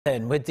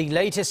Then, with the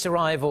latest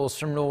arrivals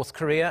from North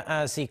Korea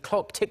as the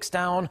clock ticks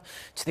down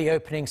to the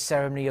opening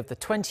ceremony of the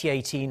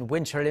 2018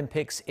 Winter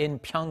Olympics in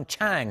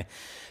Pyongyang.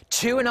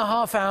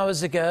 2.5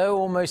 hours ago,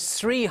 almost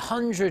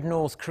 300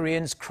 North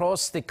Koreans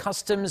crossed the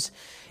Customs,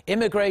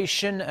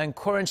 Immigration and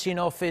Quarantine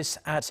Office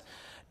at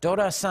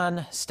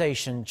Dorasan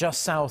Station,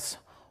 just south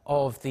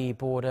of the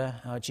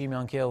border. Our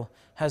Myung-kil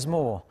has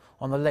more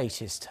on the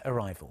latest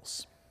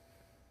arrivals.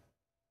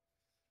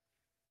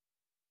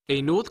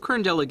 A North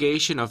Korean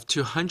delegation of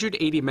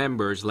 280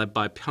 members led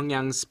by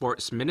Pyongyang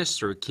Sports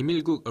Minister Kim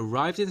Il-guk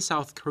arrived in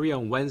South Korea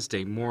on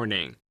Wednesday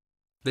morning.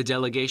 The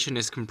delegation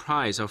is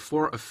comprised of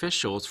 4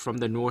 officials from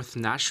the North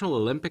National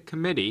Olympic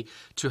Committee,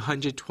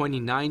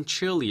 229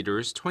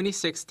 cheerleaders,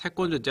 26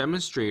 taekwondo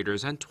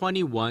demonstrators, and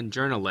 21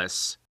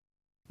 journalists.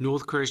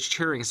 North Korea's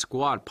cheering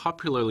squad,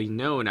 popularly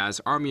known as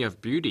Army of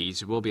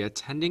Beauties, will be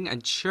attending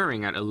and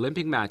cheering at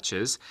Olympic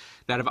matches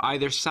that have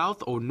either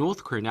South or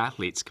North Korean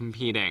athletes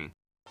competing.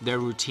 Their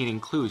routine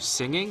includes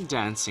singing,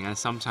 dancing, and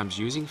sometimes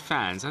using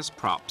fans as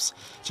props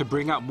to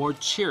bring out more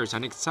cheers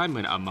and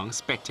excitement among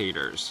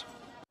spectators.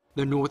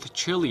 The North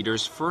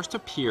cheerleaders first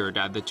appeared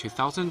at the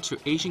 2002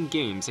 Asian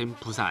Games in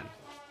Busan.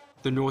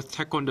 The North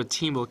Taekwondo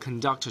team will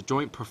conduct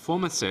joint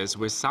performances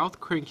with South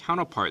Korean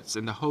counterparts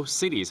in the host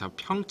cities of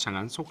PyeongChang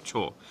and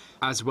Sokcho,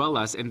 as well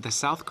as in the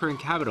South Korean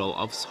capital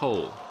of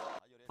Seoul.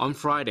 On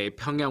Friday,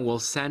 Pyongyang will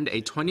send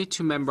a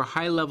 22-member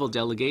high-level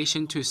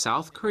delegation to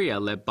South Korea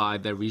led by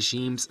the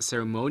regime's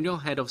ceremonial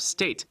head of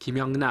state, Kim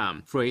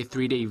Il-guk, for a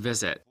 3-day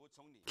visit.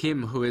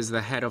 Kim, who is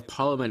the head of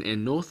parliament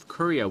in North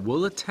Korea,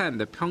 will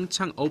attend the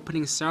PyeongChang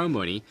opening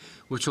ceremony,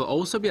 which will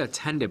also be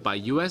attended by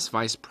U.S.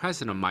 Vice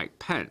President Mike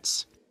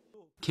Pence.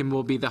 Kim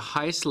will be the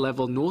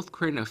highest-level North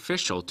Korean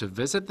official to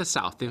visit the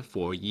South in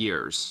 4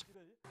 years.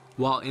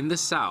 While in the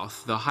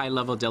South, the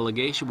high-level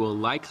delegation will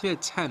likely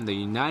attend the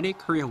United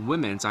Korean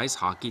women's ice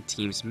hockey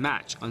team's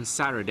match on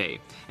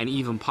Saturday and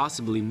even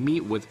possibly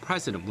meet with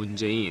President Moon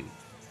Jae-in.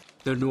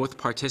 The North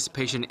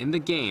participation in the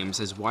Games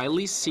is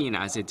widely seen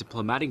as a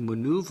diplomatic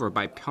maneuver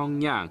by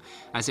Pyongyang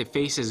as it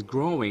faces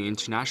growing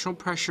international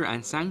pressure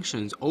and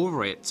sanctions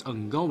over its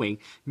ongoing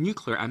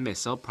nuclear and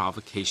missile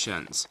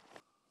provocations.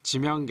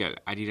 Myung-kil,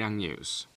 Arirang News.